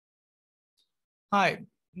Hi,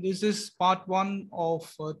 this is part one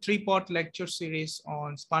of a three-part lecture series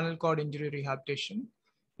on spinal cord injury rehabilitation.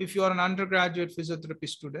 If you are an undergraduate physiotherapy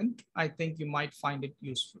student, I think you might find it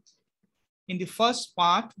useful. In the first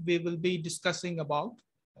part, we will be discussing about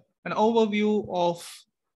an overview of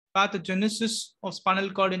pathogenesis of spinal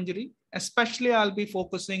cord injury. Especially, I'll be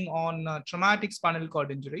focusing on traumatic spinal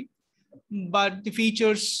cord injury, but the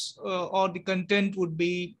features or the content would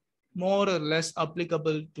be more or less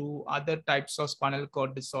applicable to other types of spinal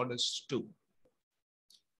cord disorders too.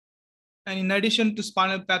 And in addition to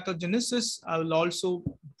spinal pathogenesis, I will also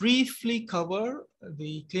briefly cover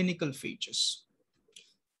the clinical features.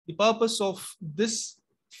 The purpose of this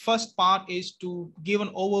first part is to give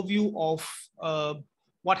an overview of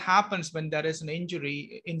what happens when there is an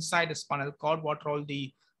injury inside the spinal cord, what are all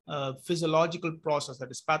the physiological process,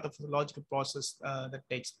 that is pathophysiological process that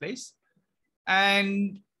takes place,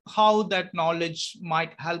 and how that knowledge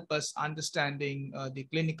might help us understanding the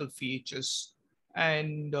clinical features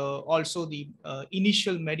and also the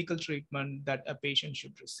initial medical treatment that a patient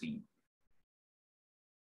should receive.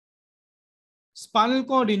 Spinal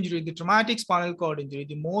cord injury, the traumatic spinal cord injury,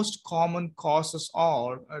 the most common causes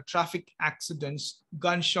are traffic accidents,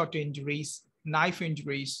 gunshot injuries, knife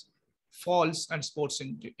injuries, falls, and sports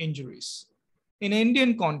injuries. In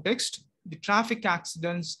Indian context, the traffic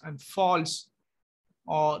accidents and falls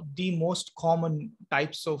are the most common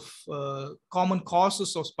types of common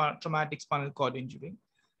causes of traumatic spinal cord injury.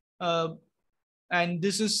 And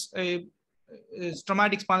this is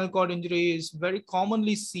traumatic spinal cord injury is very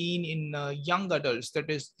commonly seen in young adults, that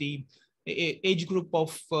is the age group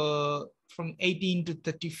of from 18 to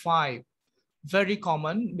 35. Very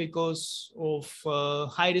common because of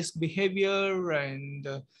high risk behavior and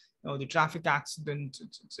the traffic accident.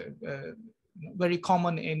 It's very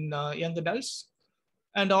common in young adults.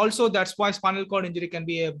 And also that's why spinal cord injury can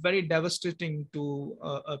be a very devastating to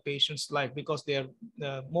a patient's life, because they are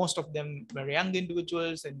most of them very young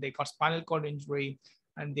individuals and they got spinal cord injury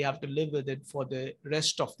and they have to live with it for the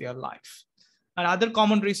rest of their life. Another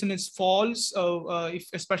common reason is falls, if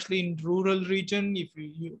especially in rural region, if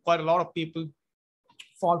quite a lot of people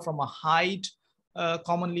fall from a height,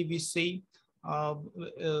 commonly we see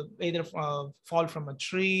either fall from a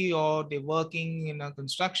tree or they're working in a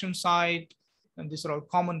construction site. And these are all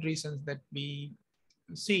common reasons that we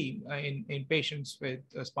see in patients with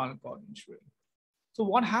spinal cord injury. So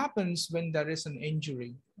what happens when there is an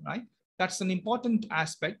injury, right? That's an important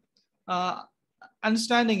aspect.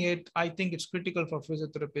 Understanding it, I think it's critical for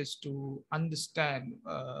physiotherapists to understand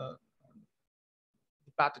the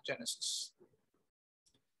pathogenesis.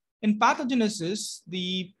 In pathogenesis,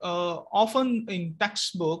 the often in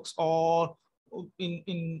textbooks or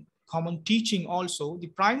in common teaching also, the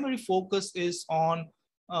primary focus is on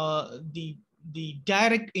the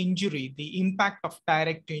direct injury, the impact of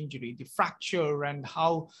direct injury, the fracture and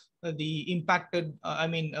how the impacted,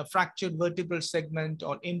 a fractured vertebral segment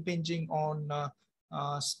or impinging on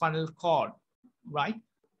spinal cord, right?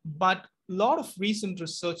 But a lot of recent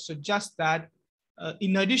research suggests that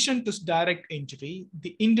in addition to direct injury,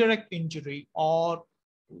 the indirect injury or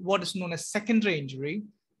what is known as secondary injury,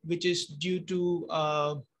 which is due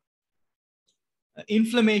to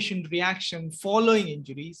inflammation reaction following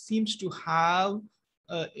injury, seems to have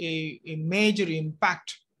a major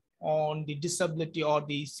impact on the disability or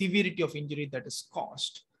the severity of injury that is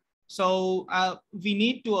caused. So we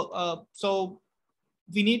need to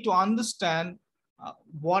understand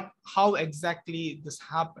how exactly this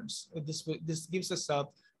happens. This gives us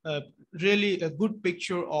really a good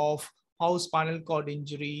picture of how spinal cord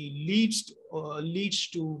injury leads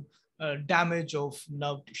to damage of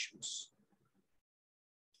nerve tissues.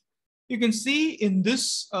 You can see in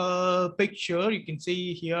this picture, you can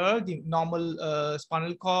see here the normal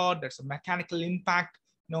spinal cord. There's a mechanical impact.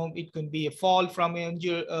 It can be a fall from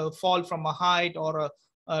a height or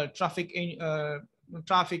a traffic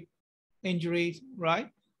injury,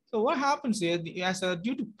 right? So what happens here,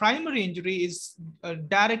 due to primary injury is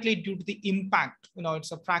directly due to the impact.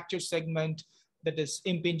 It's a fractured segment that is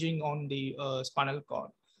impinging on the spinal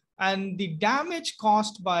cord. And the damage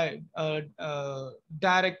caused by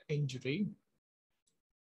direct injury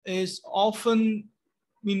is often,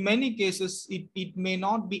 in many cases, it may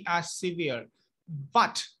not be as severe,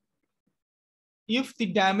 but if the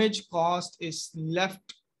damage caused is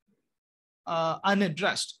left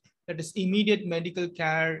unaddressed, that is immediate medical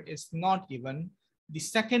care is not given, the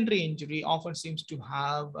secondary injury often seems to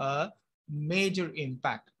have a major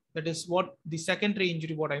impact. That is what the secondary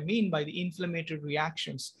injury, what I mean by the inflammatory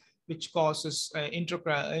reactions, which causes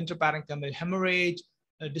intraparenchymal hemorrhage,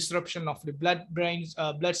 disruption of the blood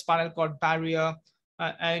spinal cord barrier,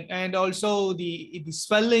 and also the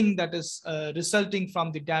swelling that is resulting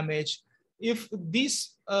from the damage. If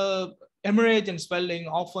these hemorrhage and swelling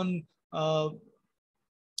often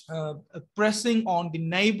pressing on the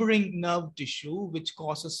neighboring nerve tissue, which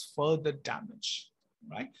causes further damage,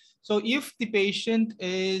 right? So if the patient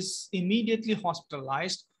is immediately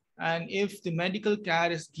hospitalized and if the medical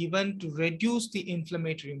care is given to reduce the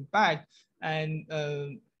inflammatory impact, and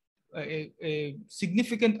a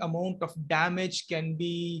significant amount of damage can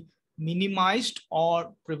be minimized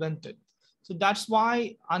or prevented. So that's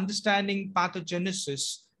why understanding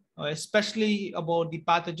pathogenesis, especially about the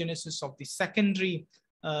pathogenesis of the secondary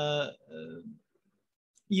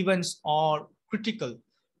events, are critical.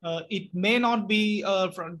 It may not be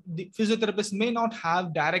the physiotherapist may not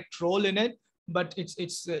have direct role in it, but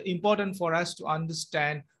it's important for us to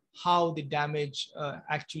understand how the damage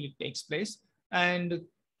actually takes place. And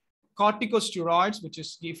corticosteroids, which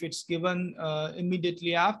is if it's given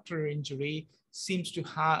immediately after injury, seems to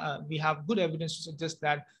have we have good evidence to suggest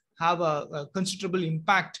that have a considerable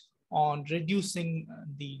impact on reducing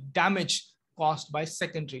the damage caused by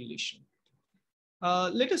secondary lesion.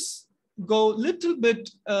 Let us go little bit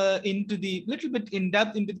in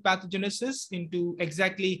depth into the pathogenesis, into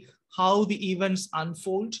exactly how the events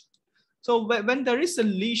unfold. So when there is a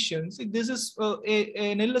lesion, this is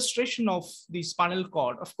an illustration of the spinal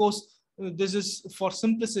cord. Of course, this is for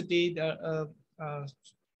simplicity.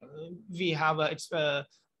 We have a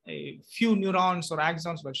few neurons or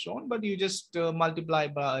axons were shown, but you just multiply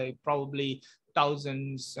by probably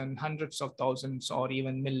thousands and hundreds of thousands or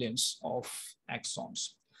even millions of axons.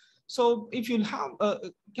 So if you have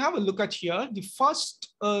a look at here, the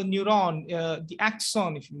first neuron, the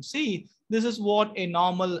axon, if you see, this is what a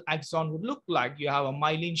normal axon would look like. You have a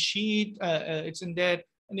myelin sheet, it's in there,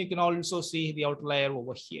 and you can also see the outer layer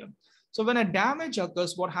over here. So when a damage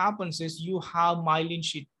occurs, what happens is you have myelin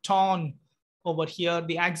sheet torn over here.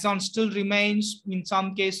 The axon still remains in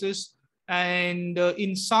some cases, and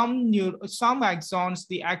in some axons,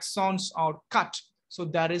 the axons are cut. So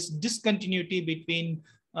there is discontinuity between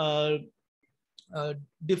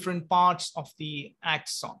different parts of the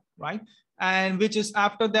axon, right? And which is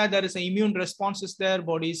after that, there is an immune responses there,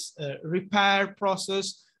 body's repair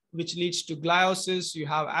process, which leads to gliosis. You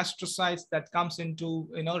have astrocytes that comes into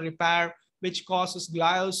repair, which causes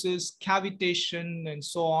gliosis, cavitation, and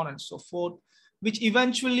so on and so forth, which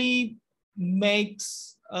eventually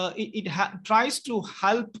makes tries to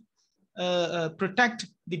help protect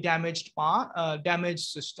the damaged damaged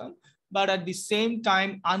system. But at the same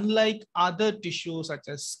time, unlike other tissues such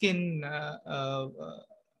as skin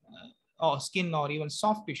or even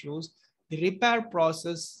soft tissues, the repair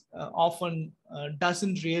process often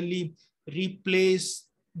doesn't really replace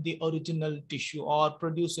the original tissue or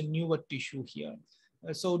produce a newer tissue here.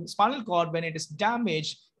 So the spinal cord, when it is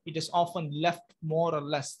damaged, it is often left more or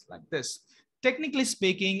less like this. Technically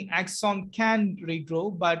speaking, axon can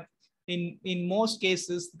regrow, but in most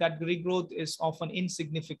cases, that regrowth is often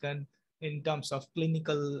insignificant in terms of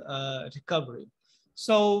clinical recovery.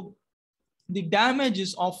 So the damage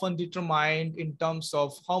is often determined in terms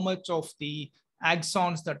of how much of the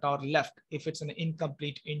axons that are left if it's an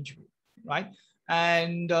incomplete injury, right?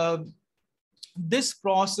 And this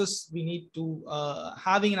process, we need to,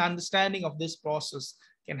 having an understanding of this process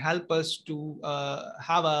can help us to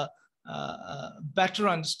have a better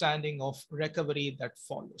understanding of recovery that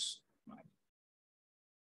follows. Right?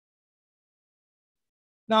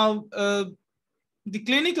 Now, the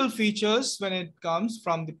clinical features when it comes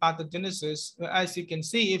from the pathogenesis, as you can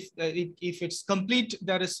see, if it's complete,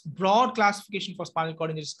 there is broad classification for spinal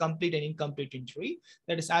cord injury, complete and incomplete injury.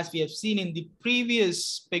 That is, as we have seen in the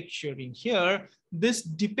previous picture in here, this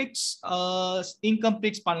depicts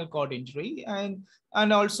incomplete spinal cord injury, and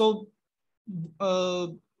also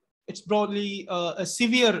it's broadly a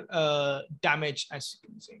severe damage, as you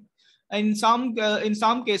can see. In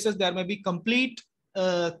some cases, there may be complete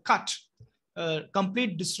cut,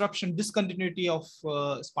 complete disruption, discontinuity of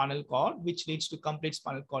spinal cord, which leads to complete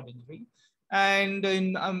spinal cord injury. And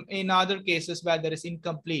in other cases where there is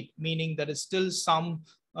incomplete, meaning there is still some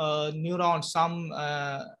neurons, some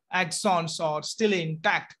axons are still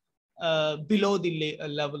intact below the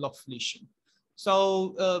level of lesion.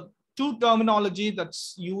 So two terminology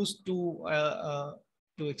that's used to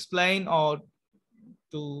explain or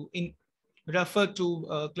to refer to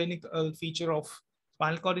a clinical feature of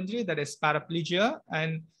spinal cord injury, that is paraplegia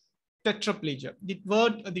and tetraplegia.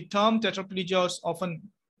 The term tetraplegia is often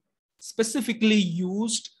specifically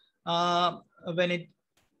used when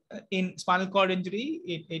in spinal cord injury,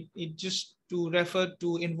 it just to refer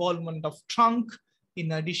to involvement of trunk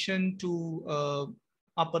in addition to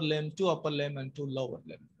upper limb, two upper limb, and two lower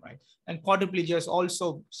limb, right? And quadriplegia is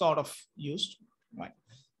also sort of used, right?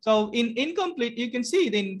 So in incomplete, you can see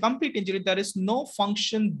the incomplete injury, there is no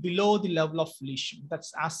function below the level of lesion.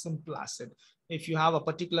 That's as simple as it. If you have a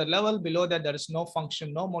particular level below that, there is no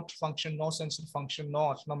function, no motor function, no sensory function, no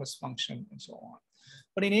autonomous function, and so on.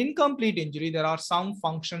 But in incomplete injury, there are some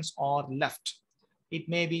functions are left. It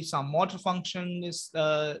may be some motor function is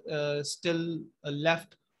still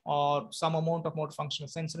left, or some amount of motor function or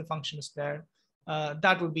sensory function is there.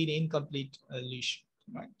 That would be the incomplete lesion,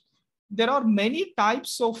 right? There are many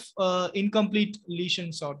types of incomplete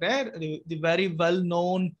lesions out there. The very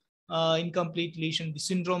well-known incomplete lesion, the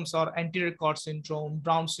syndromes are anterior cord syndrome,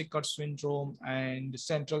 Brown-Séquard syndrome, and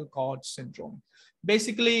central cord syndrome.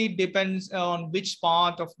 Basically, it depends on which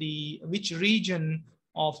part of which region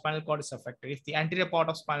of spinal cord is affected. If the anterior part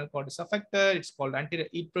of spinal cord is affected, it's called anterior.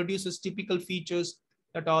 It produces typical features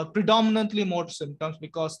that are predominantly motor symptoms,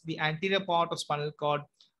 because the anterior part of spinal cord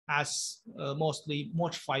has mostly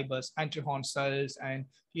motor fibers, anterior horn cells, and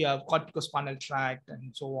you have corticospinal tract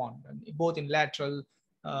and so on, and both in lateral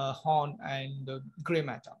horn and gray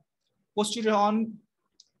matter. Posterior horn,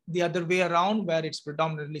 the other way around, where it's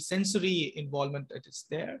predominantly sensory involvement that is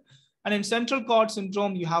there. And in central cord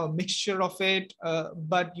syndrome, you have a mixture of it,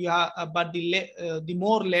 but the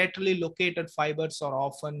more laterally located fibers are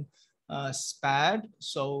often spared.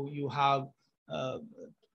 So you have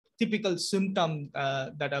typical symptom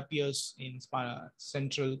that appears in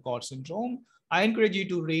central cord syndrome. I encourage you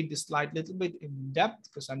to read this slide a little bit in depth,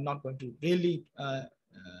 because I'm not going to really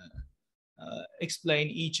explain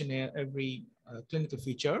each and every clinical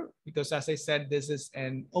feature, because as I said, this is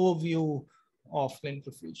an overview of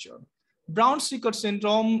clinical feature. Brown-Séquard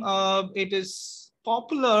syndrome, it is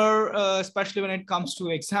popular, especially when it comes to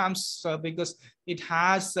exams, because it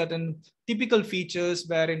has certain typical features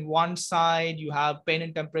where in one side you have pain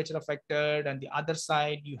and temperature affected, and the other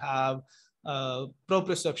side you have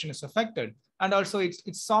proprioception is affected. And also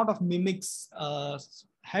it sort of mimics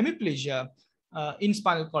hemiplegia in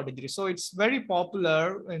spinal cord injury. So it's very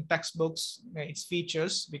popular in textbooks, its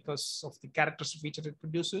features, because of the characteristic feature it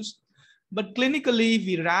produces. But clinically,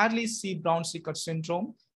 we rarely see Brown-Séquard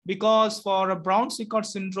syndrome, because for a Brown-Séquard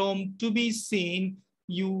syndrome to be seen,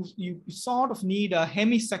 you sort of need a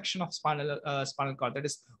hemisection of spinal cord. That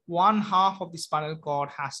is, one half of the spinal cord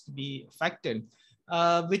has to be affected,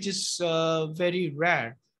 which is very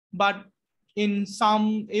rare. But in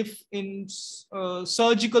surgical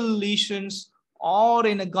lesions, or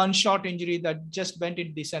in a gunshot injury that just bent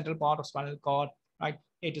into the central part of spinal cord, right,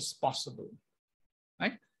 it is possible,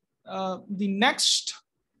 right? The next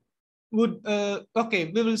would,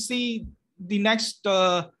 okay, we will see the next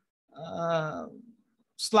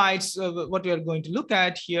slides. What we are going to look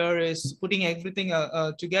at here is putting everything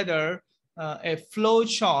together, a flow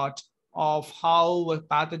chart of how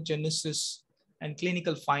pathogenesis and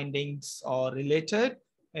clinical findings are related.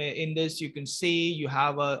 In this, you can see you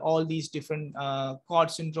have all these different cord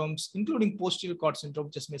syndromes, including posterior cord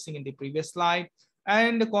syndrome, just missing in the previous slide,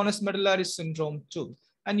 and the conus medullaris syndrome too.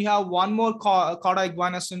 And you have one more cauda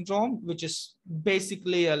equina syndrome, which is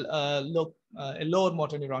basically a lower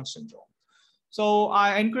motor neuron syndrome. So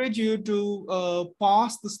I encourage you to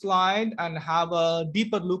pause the slide and have a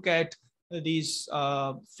deeper look at these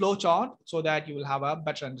flow chart, so that you will have a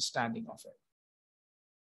better understanding of it.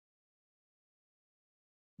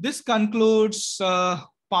 This concludes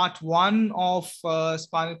part one of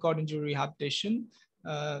spinal cord injury rehabilitation.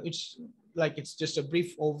 It's just a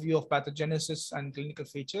brief overview of pathogenesis and clinical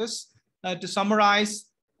features. To summarize,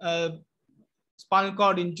 spinal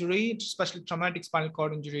cord injury, especially traumatic spinal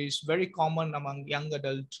cord injury, is very common among young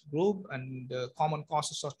adult group, and common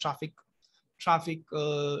causes of traffic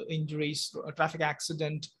injuries, traffic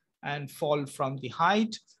accident, and fall from the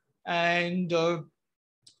height. And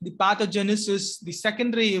the pathogenesis, the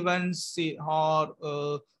secondary events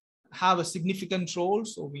have a significant role.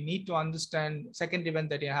 So we need to understand second event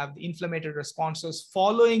that you have the inflammatory responses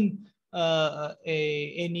following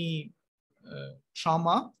any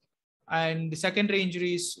trauma. And the secondary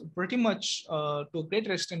injuries pretty much to a great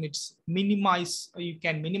extent, you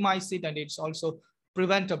can minimize it, and it's also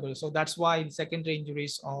preventable. So that's why the secondary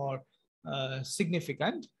injuries are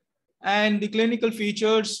significant. And the clinical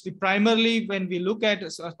features, primarily when we look at a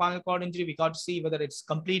spinal cord injury, we got to see whether it's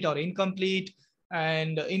complete or incomplete.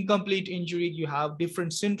 And incomplete injury, you have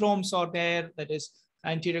different syndromes out there. That is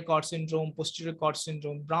anterior cord syndrome, posterior cord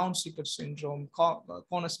syndrome, Brown-Séquard syndrome,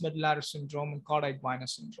 conus medullaris syndrome, and cauda equina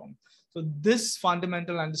syndrome. So this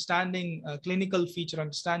fundamental understanding, clinical feature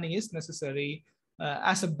understanding, is necessary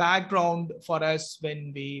as a background for us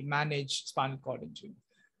when we manage spinal cord injury.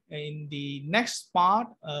 In the next part,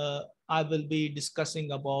 I will be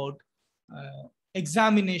discussing about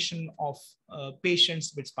examination of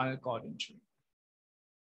patients with spinal cord injury.